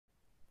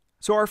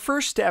So our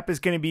first step is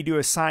going to be to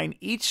assign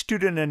each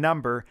student a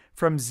number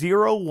from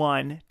 0,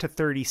 1 to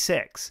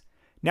 36.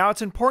 Now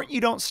it's important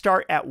you don't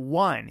start at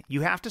 1.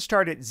 You have to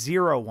start at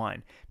 0,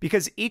 1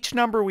 because each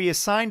number we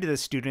assign to the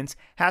students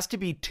has to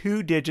be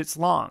 2 digits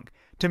long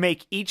to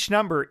make each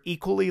number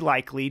equally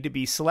likely to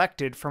be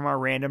selected from our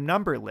random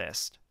number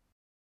list.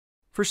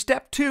 For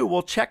step 2,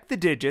 we'll check the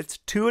digits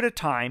 2 at a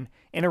time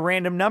in a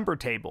random number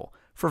table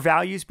for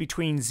values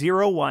between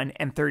 0, 1,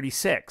 and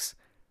 36.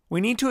 We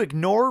need to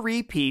ignore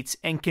repeats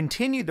and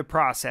continue the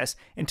process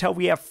until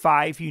we have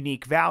 5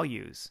 unique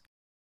values.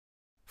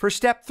 For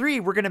step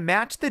 3, we're going to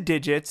match the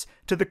digits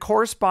to the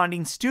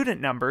corresponding student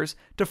numbers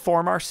to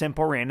form our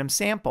simple random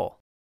sample.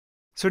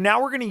 So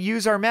now we're going to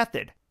use our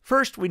method.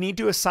 First, we need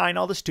to assign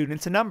all the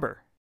students a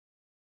number.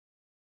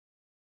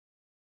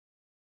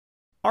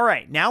 All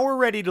right, now we're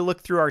ready to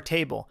look through our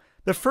table.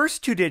 The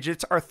first 2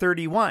 digits are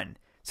 31.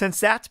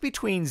 Since that's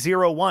between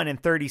 0, 1, and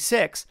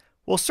 36,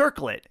 we'll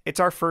circle it. It's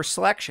our first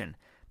selection.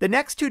 The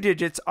next 2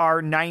 digits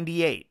are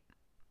 98.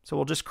 So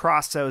we'll just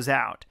cross those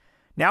out.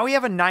 Now we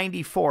have a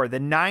 94. The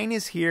 9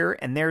 is here,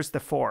 and there's the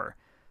 4.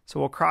 So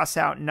we'll cross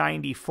out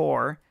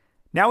 94.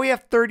 Now we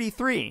have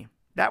 33.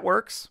 That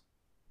works.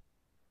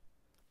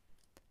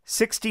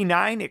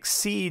 69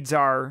 exceeds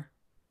our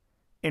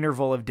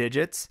interval of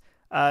digits.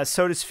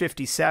 So does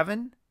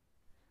 57.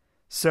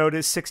 So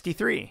does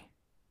 63.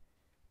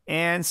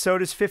 And so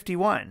does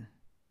 51.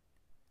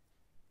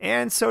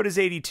 And so does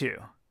 82.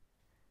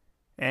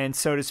 And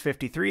so does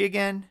 53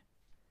 again.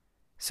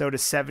 So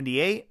does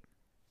 78.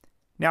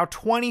 Now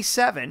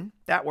 27,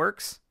 that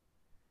works.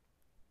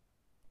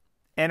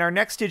 And our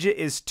next digit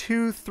is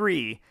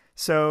 23,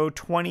 so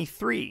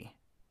 23.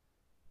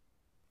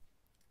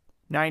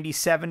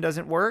 97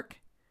 doesn't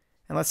work.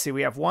 And let's see,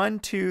 we have 1,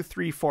 2,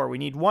 3, 4. We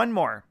need one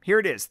more. Here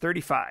it is,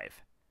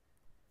 35.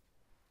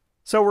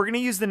 So we're going to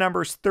use the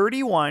numbers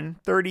 31,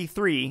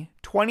 33,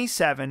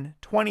 27,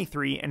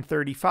 23, and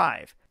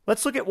 35.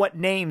 Let's look at what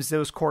names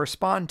those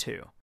correspond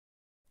to.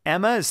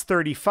 Emma is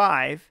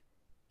 35,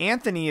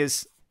 Anthony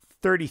is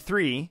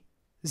 33,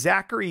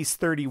 Zachary's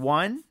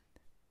 31,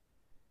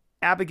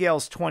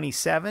 Abigail's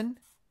 27,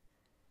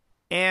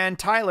 and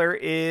Tyler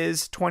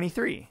is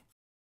 23.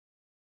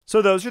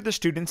 So those are the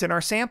students in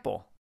our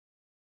sample.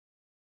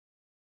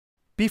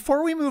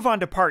 Before we move on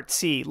to part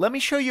C, let me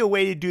show you a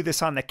way to do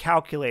this on the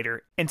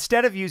calculator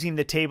instead of using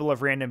the table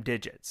of random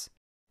digits.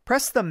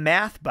 Press the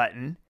Math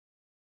button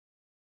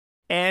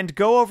and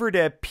go over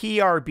to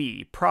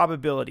PRB,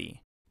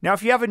 Probability. Now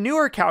if you have a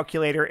newer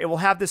calculator, it will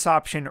have this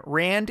option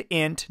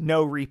randInt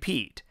no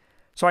repeat.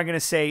 So I'm going to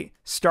say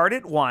start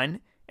at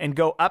 1 and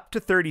go up to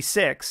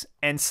 36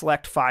 and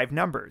select 5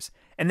 numbers.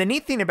 And the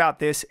neat thing about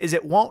this is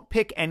it won't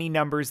pick any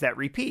numbers that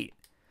repeat.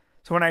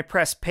 So when I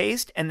press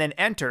paste and then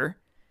enter,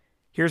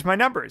 here's my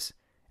numbers.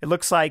 It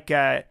looks like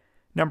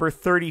number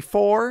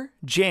 34,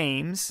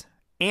 James,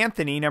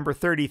 Anthony, number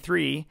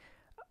 33,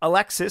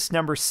 Alexis,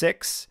 number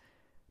 6,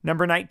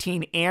 number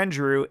 19,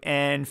 Andrew,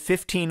 and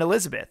 15,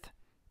 Elizabeth.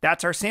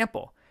 That's our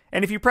sample.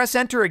 And if you press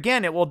enter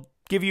again, it will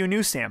give you a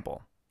new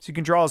sample. So you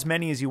can draw as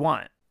many as you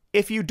want.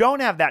 If you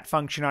don't have that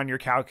function on your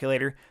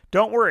calculator,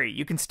 don't worry,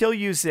 you can still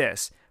use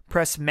this.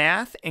 Press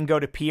Math and go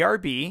to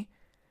PRB,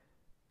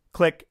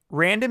 click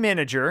Random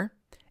Integer,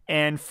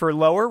 and for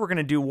lower, we're going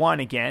to do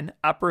 1 again,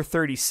 upper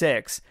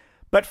 36.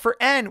 But for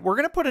n, we're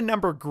going to put a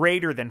number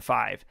greater than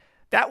 5.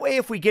 That way,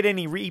 if we get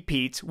any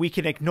repeats, we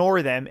can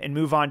ignore them and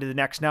move on to the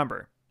next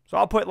number. So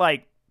I'll put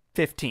like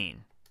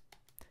 15.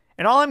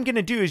 And all I'm going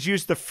to do is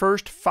use the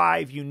first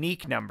 5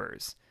 unique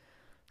numbers.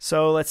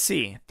 So let's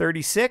see,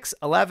 36,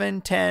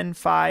 11, 10,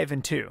 5,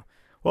 and 2.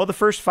 Well, the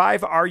first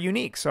 5 are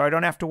unique, so I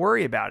don't have to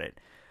worry about it.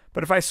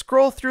 But if I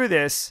scroll through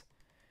this,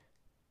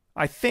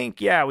 I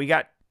think, yeah, we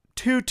got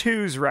 2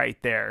 2s right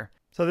there.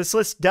 So this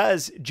list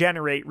does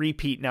generate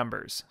repeat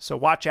numbers, so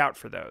watch out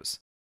for those.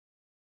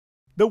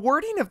 The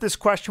wording of this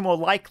question will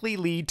likely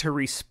lead to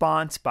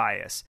response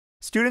bias.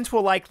 Students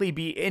will likely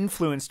be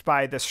influenced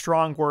by the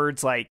strong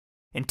words like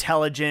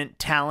intelligent,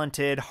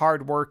 talented,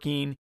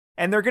 hardworking,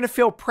 and they're going to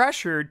feel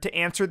pressured to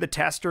answer the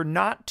test or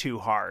not too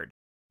hard,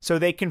 so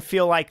they can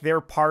feel like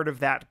they're part of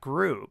that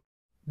group.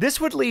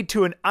 This would lead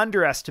to an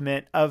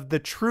underestimate of the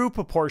true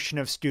proportion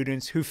of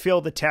students who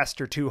feel the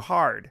test are too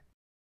hard.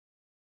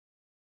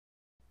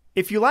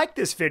 If you like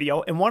this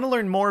video and want to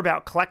learn more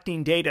about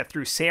collecting data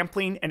through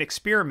sampling and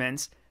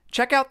experiments,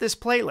 check out this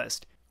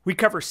playlist. We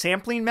cover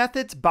sampling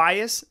methods,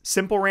 bias,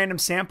 simple random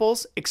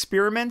samples,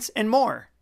 experiments, and more.